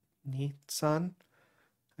 Nissan?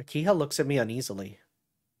 Akiha looks at me uneasily.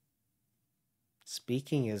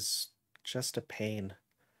 Speaking is just a pain.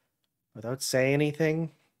 Without saying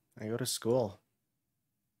anything, I go to school.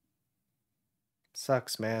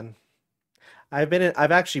 Sucks, man. I've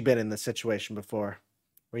actually been in this situation before,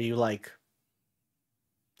 where you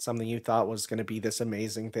something you thought was going to be this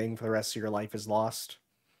amazing thing for the rest of your life is lost.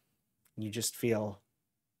 You just feel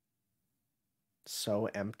so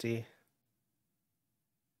empty.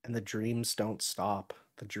 And the dreams don't stop.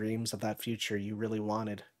 The dreams of that future you really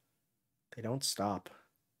wanted, they don't stop.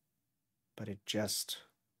 But it just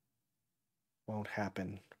won't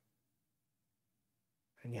happen.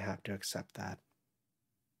 And you have to accept that.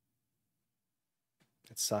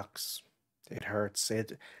 It sucks. It hurts.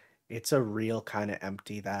 It's a real kind of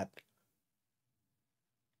empty that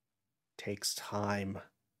takes time.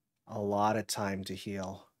 A lot of time to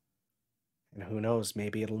heal. And who knows,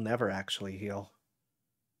 maybe it'll never actually heal.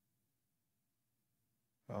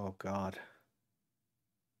 Oh God.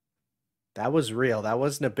 That was real. That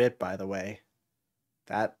wasn't a bit, by the way.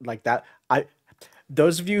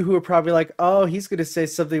 Those of you who are probably like, oh, he's gonna say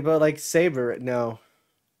something about Saber. No.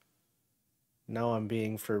 No, I'm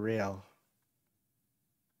being for real.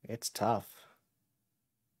 It's tough.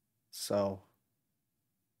 So,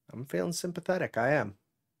 I'm feeling sympathetic. I am.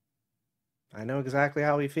 I know exactly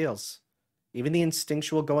how he feels. Even the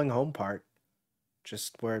instinctual going home part.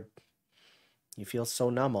 Just where you feel so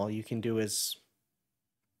numb, all you can do is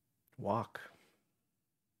walk.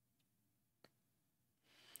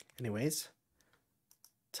 Anyways,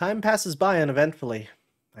 Time passes by uneventfully.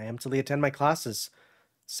 I emptily attend my classes.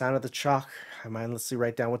 Sound of the chalk. I mindlessly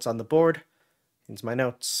write down what's on the board. Into my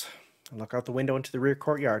notes. I look out the window into the rear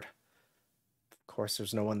courtyard. Of course,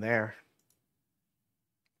 there's no one there.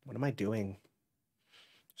 What am I doing?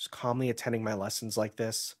 Just calmly attending my lessons like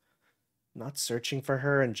this. Not searching for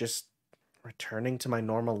her and just returning to my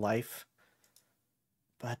normal life.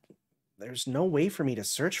 But there's no way for me to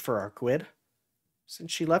search for Arkwid.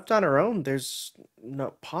 Since she left on her own, there's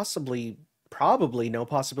probably no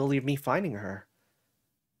possibility of me finding her.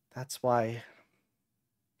 That's why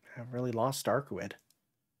I've really lost Arkwid.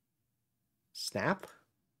 Snap?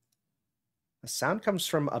 The sound comes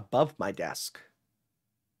from above my desk.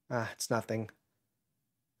 It's nothing.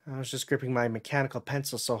 I was just gripping my mechanical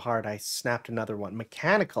pencil so hard I snapped another one.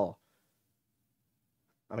 Mechanical?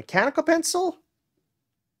 A mechanical pencil?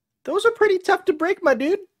 Those are pretty tough to break, my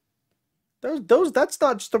dude. That's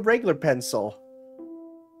not just a regular pencil.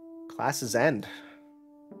 Classes end.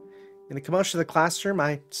 In the commotion of the classroom,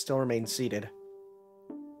 I still remain seated.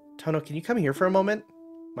 Tono, can you come here for a moment?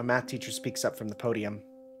 My math teacher speaks up from the podium.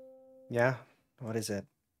 Yeah? What is it?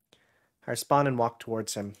 I respond and walk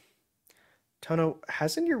towards him. Tono,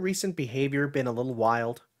 hasn't your recent behavior been a little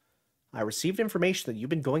wild? I received information that you've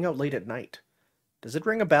been going out late at night. Does it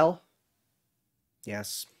ring a bell?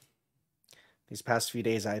 Yes. These past few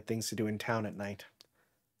days I had things to do in town at night.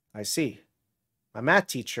 I see. My math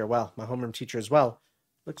teacher, well, my homeroom teacher as well,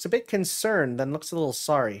 looks a bit concerned, then looks a little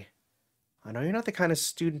sorry. I know you're not the kind of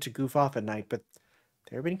student to goof off at night, but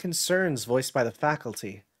there have been concerns voiced by the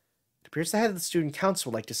faculty. It appears the head of the student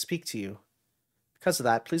council would like to speak to you. Because of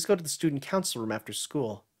that, please go to the student council room after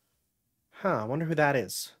school. I wonder who that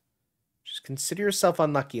is. Just consider yourself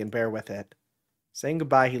unlucky and bear with it. Saying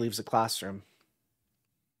goodbye, he leaves the classroom.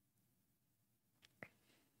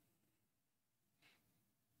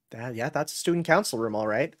 Yeah, that's a student council room, all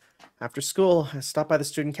right. After school, I stopped by the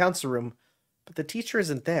student council room, but the teacher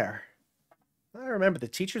isn't there. I remember the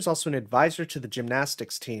teacher's also an advisor to the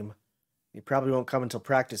gymnastics team. He probably won't come until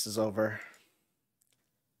practice is over.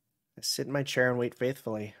 I sit in my chair and wait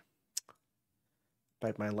faithfully.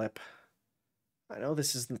 Bite my lip. I know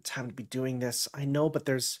this isn't the time to be doing this. I know, but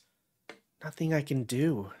there's nothing I can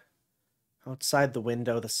do. Outside the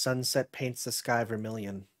window, the sunset paints the sky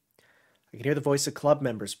vermilion. I can hear the voice of club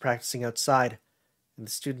members practicing outside, and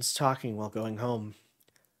the students talking while going home.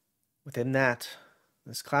 Within that,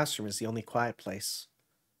 this classroom is the only quiet place.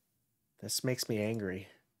 This makes me angry.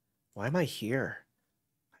 Why am I here?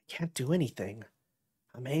 I can't do anything.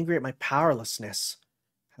 I'm angry at my powerlessness.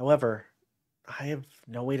 However, I have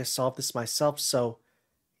no way to solve this myself, so,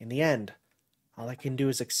 in the end, all I can do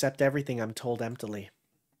is accept everything I'm told emptily.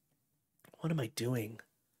 What am I doing?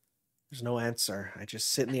 There's no answer. I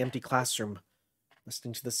just sit in the empty classroom,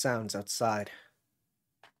 listening to the sounds outside.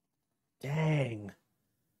 Dang.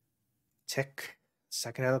 Tick.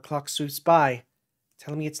 Second hour of the clock sweeps by,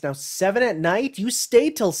 telling me it's now 7 at night? You stay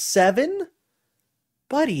till 7?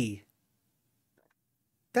 Buddy.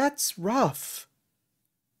 That's rough.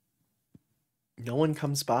 No one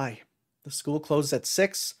comes by. The school closes at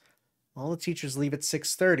 6. All the teachers leave at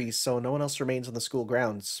 6:30, so no one else remains on the school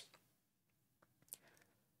grounds.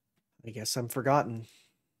 I guess I'm forgotten.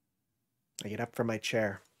 I get up from my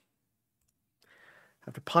chair.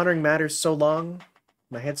 After pondering matters so long,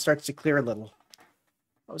 my head starts to clear a little.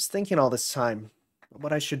 I was thinking all this time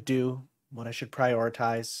what I should do, what I should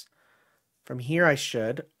prioritize. From here I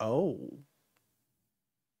should...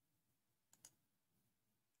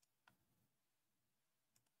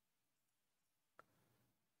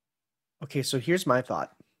 Okay, so here's my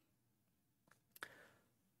thought.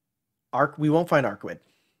 We won't find Arkwid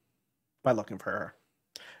by looking for her.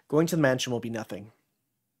 Going to the mansion will be nothing.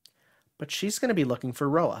 But she's going to be looking for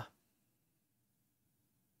Roa.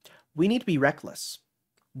 We need to be reckless.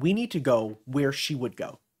 We need to go where she would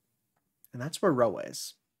go. And that's where Roa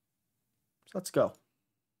is. So let's go.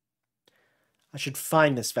 I should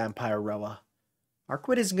find this vampire Roa.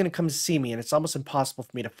 Arkwid isn't going to come to see me, and it's almost impossible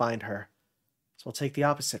for me to find her. So we'll take the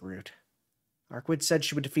opposite route. Arkwid said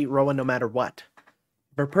she would defeat Roa no matter what.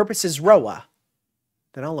 If her purpose is Roa,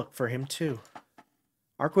 then I'll look for him too.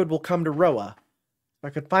 Arkwid will come to Roa. If I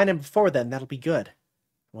could find him before then, that'll be good.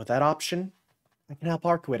 And with that option, I can help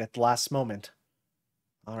Arkwid at the last moment.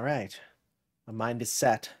 Alright. My mind is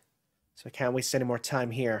set, so I can't waste any more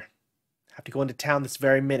time here. I have to go into town this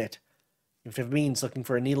very minute. If it means looking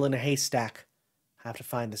for a needle in a haystack, I have to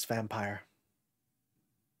find this vampire.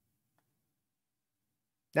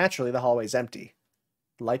 Naturally, the hallway is empty.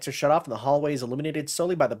 The lights are shut off and the hallway is illuminated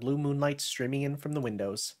solely by the blue moonlight streaming in from the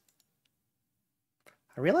windows.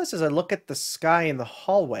 I realize as I look at the sky in the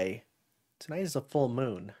hallway, Tonight is a full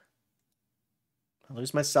moon. I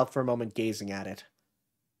lose myself for a moment gazing at it.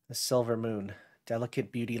 The silver moon,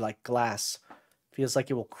 delicate beauty like glass, feels like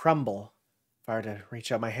it will crumble if I were to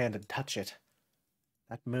reach out my hand and touch it.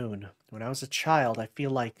 That moon, when I was a child, I feel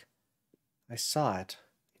like I saw it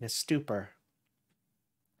in a stupor.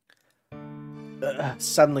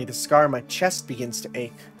 Suddenly, the scar on my chest begins to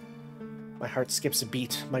ache. My heart skips a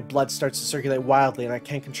beat, my blood starts to circulate wildly, and I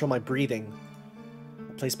can't control my breathing.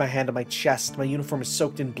 I place my hand on my chest, my uniform is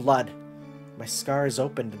soaked in blood. My scar is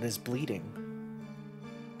opened and is bleeding.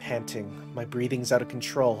 Panting, my breathing's out of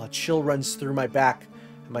control, a chill runs through my back,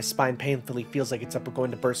 and my spine painfully feels like it's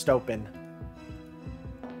going to burst open.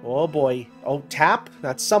 Oh boy. Oh, tap?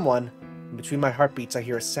 That's someone. In between my heartbeats, I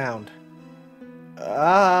hear a sound.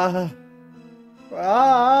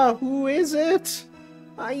 Who is it?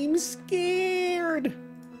 I'm scared.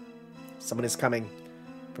 Someone is coming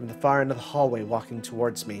from the far end of the hallway, walking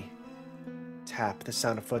towards me. Tap, the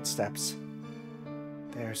sound of footsteps.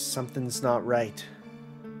 Something's not right.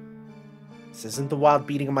 This isn't the wild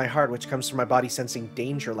beating of my heart, which comes from my body sensing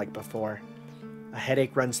danger like before. A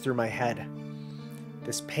headache runs through my head.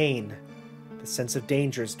 This pain, the sense of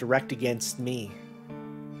danger, is direct against me.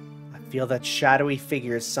 I feel that shadowy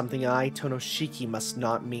figure is something I, Tonoshiki, must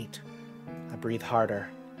not meet. I breathe harder.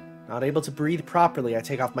 Not able to breathe properly, I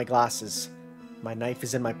take off my glasses. My knife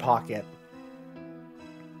is in my pocket.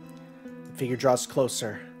 The figure draws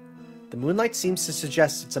closer. The moonlight seems to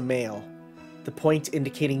suggest it's a male. The point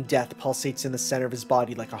indicating death pulsates in the center of his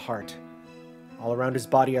body like a heart. All around his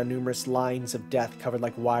body are numerous lines of death covered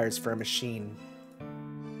like wires for a machine.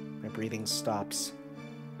 My breathing stops.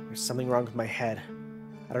 There's something wrong with my head.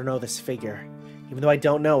 I don't know this figure. Even though I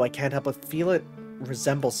don't know, I can't help but feel it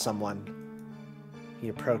resembles someone. He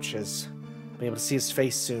approaches. I'll be able to see his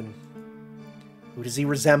face soon. Who does he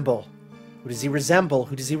resemble? Who does he resemble?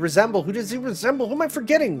 Who does he resemble? Who does he resemble? Who am I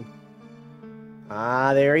forgetting?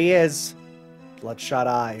 Ah, there he is. Bloodshot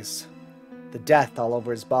eyes. The death all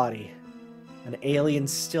over his body. An alien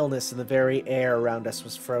stillness in the very air around us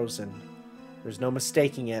was frozen. There's no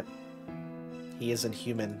mistaking it. He isn't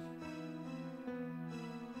human.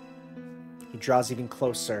 He draws even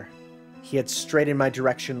closer. He heads straight in my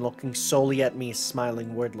direction, looking solely at me,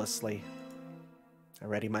 smiling wordlessly. I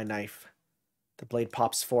ready my knife. The blade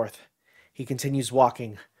pops forth. He continues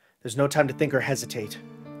walking. There's no time to think or hesitate.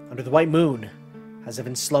 Under the white moon, as if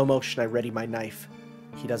in slow motion, I ready my knife.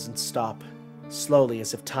 He doesn't stop. Slowly,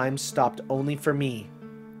 as if time stopped only for me,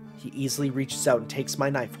 he easily reaches out and takes my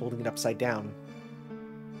knife, holding it upside down.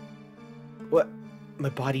 What? My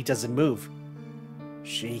body doesn't move.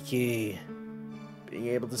 Shiki. Being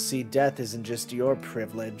able to see death isn't just your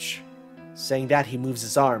privilege. Saying that, he moves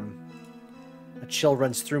his arm. A chill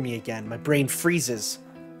runs through me again. My brain freezes.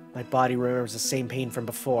 My body remembers the same pain from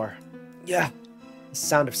before. Yeah. The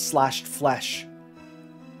sound of slashed flesh.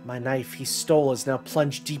 My knife he stole is now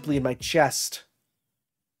plunged deeply in my chest.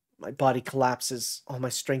 My body collapses. All my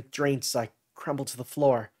strength drains as I crumble to the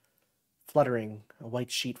floor. Fluttering, a white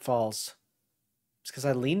sheet falls. It's because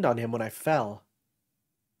I leaned on him when I fell.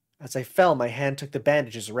 As I fell, my hand took the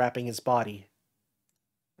bandages wrapping his body.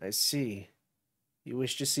 I see. You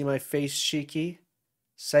wish to see my face, Shiki?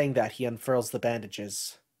 Saying that, he unfurls the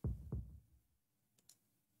bandages.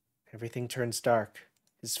 Everything turns dark.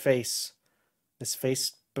 His face. This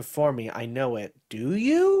face before me, I know it. Do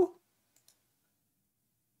you?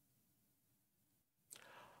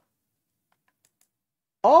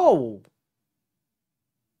 Oh!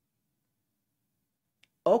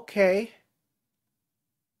 Okay.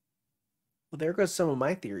 Well, there goes some of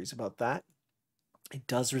my theories about that. It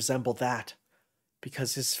does resemble that.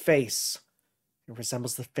 Because his face, it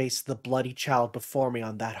resembles the face of the bloody child before me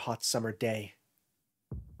on that hot summer day.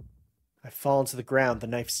 I fall into the ground, the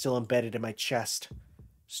knife still embedded in my chest.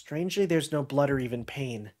 Strangely, there's no blood or even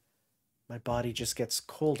pain. My body just gets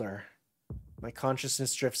colder. My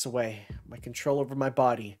consciousness drifts away. My control over my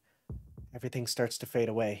body. Everything starts to fade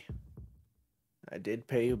away. I did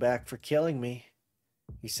pay you back for killing me.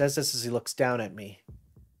 He says this as he looks down at me.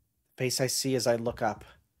 The face I see as I look up.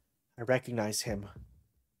 I recognize him.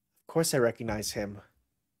 Of course I recognize him.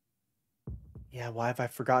 Yeah, why have I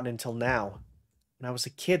forgotten until now? When I was a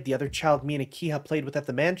kid, the other child me and Akiha played with at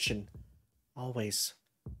the mansion. Always.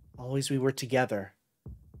 Always we were together.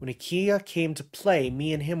 When Akiha came to play,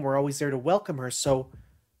 me and him were always there to welcome her, so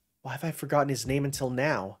why have I forgotten his name until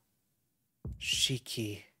now?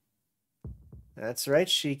 Shiki. That's right,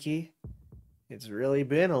 Shiki. It's really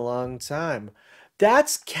been a long time.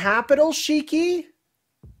 That's capital Shiki?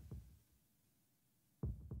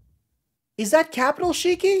 Is that capital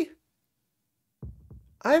Shiki?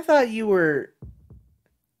 I thought you were...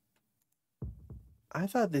 I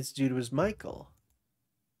thought this dude was Michael.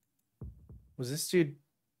 Was this dude...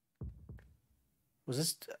 Was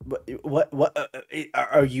this...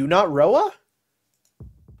 Are you not Roa?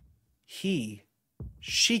 He...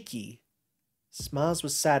 Shiki... Smiles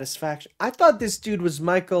with satisfaction. I thought this dude was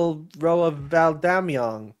Michael Roa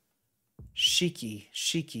Valdamyong. Shiki,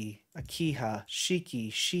 Akiha,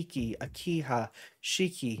 Shiki, Akiha,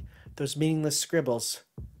 Shiki. Those meaningless scribbles.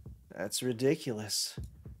 That's ridiculous.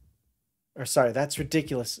 Or sorry, that's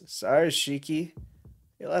ridiculous. Sorry, Shiki.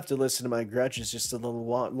 You'll have to listen to my grudges just a little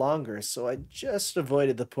longer, so I just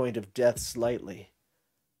avoided the point of death slightly.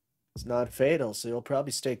 It's not fatal, so you'll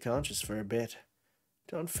probably stay conscious for a bit.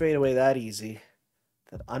 Don't fade away that easy.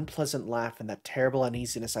 That unpleasant laugh and that terrible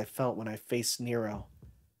uneasiness I felt when I faced Nero.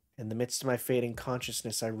 In the midst of my fading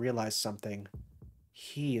consciousness, I realized something.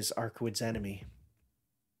 He is Arkwood's enemy.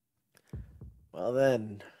 Well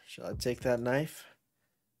then, shall I take that knife?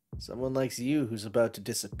 Someone like you who's about to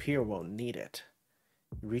disappear won't need it.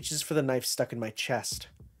 He reaches for the knife stuck in my chest.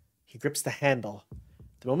 He grips the handle.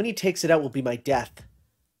 The moment he takes it out will be my death.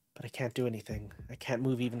 But I can't do anything. I can't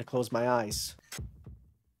move even to close my eyes.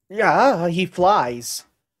 Yeah, he flies.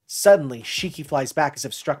 Suddenly, Shiki flies back as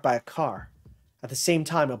if struck by a car. At the same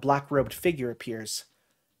time, a black-robed figure appears.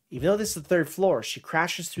 Even though this is the third floor, she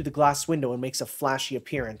crashes through the glass window and makes a flashy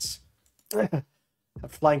appearance. After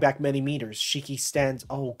flying back many meters, Shiki stands...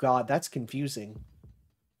 Oh god, that's confusing.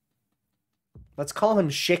 Let's call him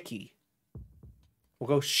Shiki. We'll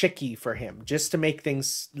go Shiki for him, just to make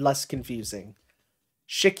things less confusing.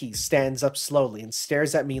 Shiki stands up slowly and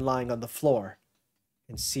stares at me lying on the floor.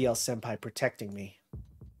 And CL-senpai protecting me.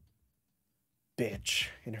 Bitch,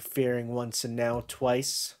 interfering once and now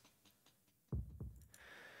twice.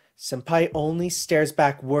 Senpai only stares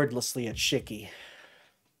back wordlessly at Shiki.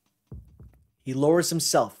 He lowers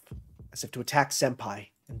himself, as if to attack Senpai,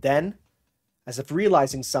 and then, as if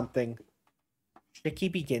realizing something,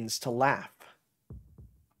 Shiki begins to laugh.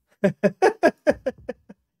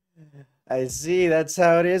 I see, that's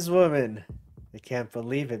how it is, woman. I can't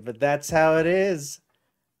believe it, but that's how it is.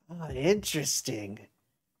 Oh, interesting.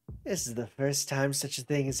 This is the first time such a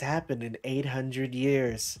thing has happened in 800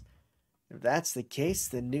 years. If that's the case,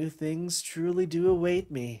 then new things truly do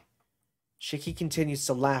await me. Shiki continues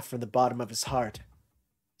to laugh from the bottom of his heart.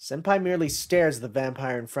 Senpai merely stares at the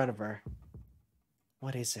vampire in front of her.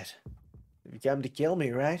 What is it? You've come to kill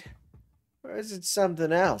me, right? Or is it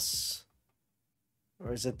something else?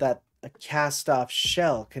 Or is it that a cast-off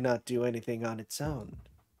shell cannot do anything on its own?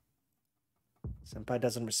 Senpai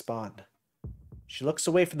doesn't respond. She looks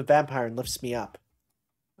away from the vampire and lifts me up.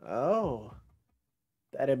 Oh,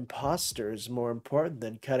 that imposter is more important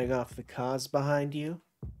than cutting off the cause behind you?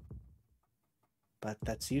 But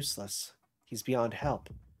that's useless. He's beyond help.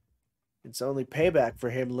 It's only payback for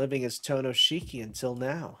him living as Tono-shiki until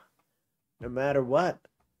now. No matter what,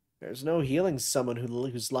 there's no healing someone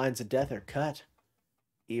whose lines of death are cut.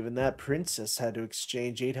 Even that princess had to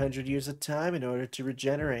exchange 800 years of time in order to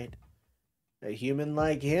regenerate. A human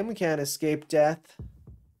like him can't escape death.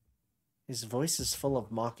 His voice is full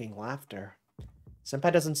of mocking laughter.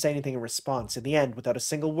 Senpai doesn't say anything in response. In the end, without a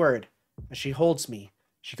single word, as she holds me,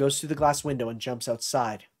 she goes through the glass window and jumps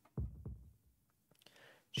outside.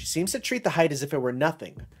 She seems to treat the height as if it were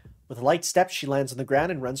nothing. With a light step, she lands on the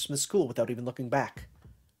ground and runs from the school without even looking back.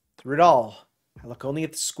 Through it all, I look only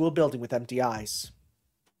at the school building with empty eyes.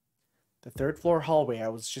 The third-floor hallway I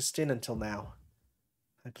was just in until now.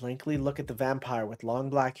 I blankly look at the vampire with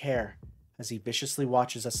long black hair as he viciously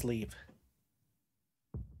watches us leave.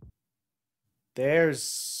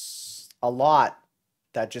 There's a lot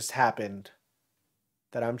that just happened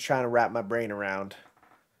that I'm trying to wrap my brain around.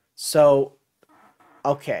 So,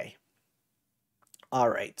 okay.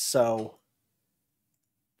 Alright, so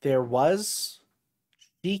there was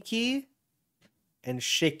Shiki and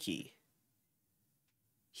Shiki.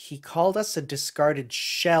 He called us a discarded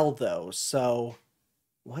shell, though, so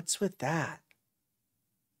what's with that?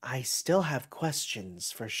 I still have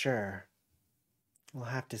questions, for sure. We'll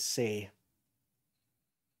have to see.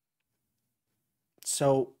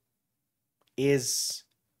 So, is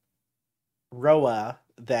Roa,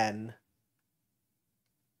 then...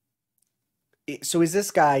 So is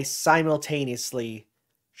this guy simultaneously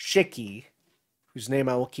Shiki, whose name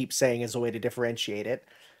I will keep saying as a way to differentiate it,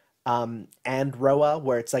 and Roa,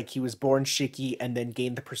 where it's like he was born Shiki and then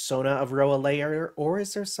gained the persona of Roa later, or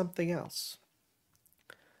is there something else?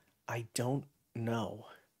 I don't know.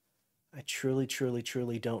 I truly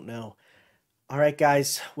don't know. All right,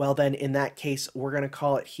 guys. Well, then, in that case, we're going to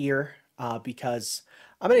call it here because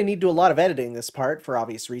I'm going to need to do a lot of editing this part for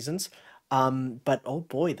obvious reasons. But, oh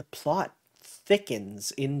boy, the plot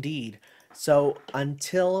thickens indeed. So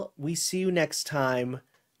until we see you next time,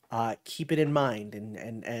 keep it in mind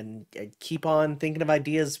and keep on thinking of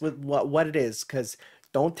ideas with what it is. Because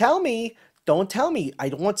don't tell me, don't tell me. I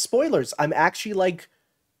don't want spoilers. I'm actually like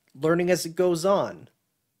learning as it goes on.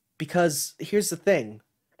 Because here's the thing.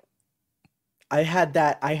 I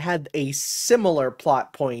had a similar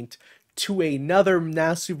plot point to another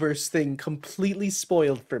Nasuverse thing completely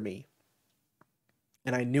spoiled for me.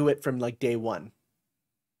 And I knew it from like day one.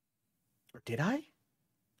 Or did I?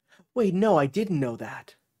 Wait, no, I didn't know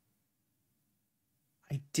that.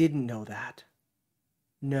 I didn't know that.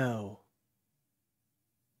 No,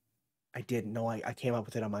 I didn't. No, I came up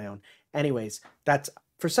with it on my own. Anyways, that's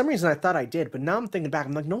for some reason I thought I did, but now I'm thinking back,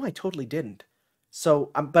 I'm like, no, I totally didn't.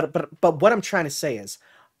 So, but what I'm trying to say is,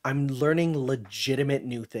 I'm learning legitimate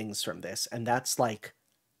new things from this, and that's like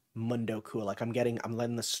mundo cool. Like I'm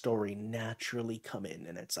letting the story naturally come in,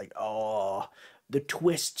 and it's like, oh, the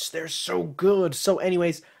twists, they're so good. So,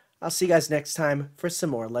 anyways, I'll see you guys next time for some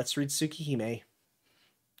more Let's Read Tsukihime.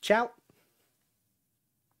 Ciao.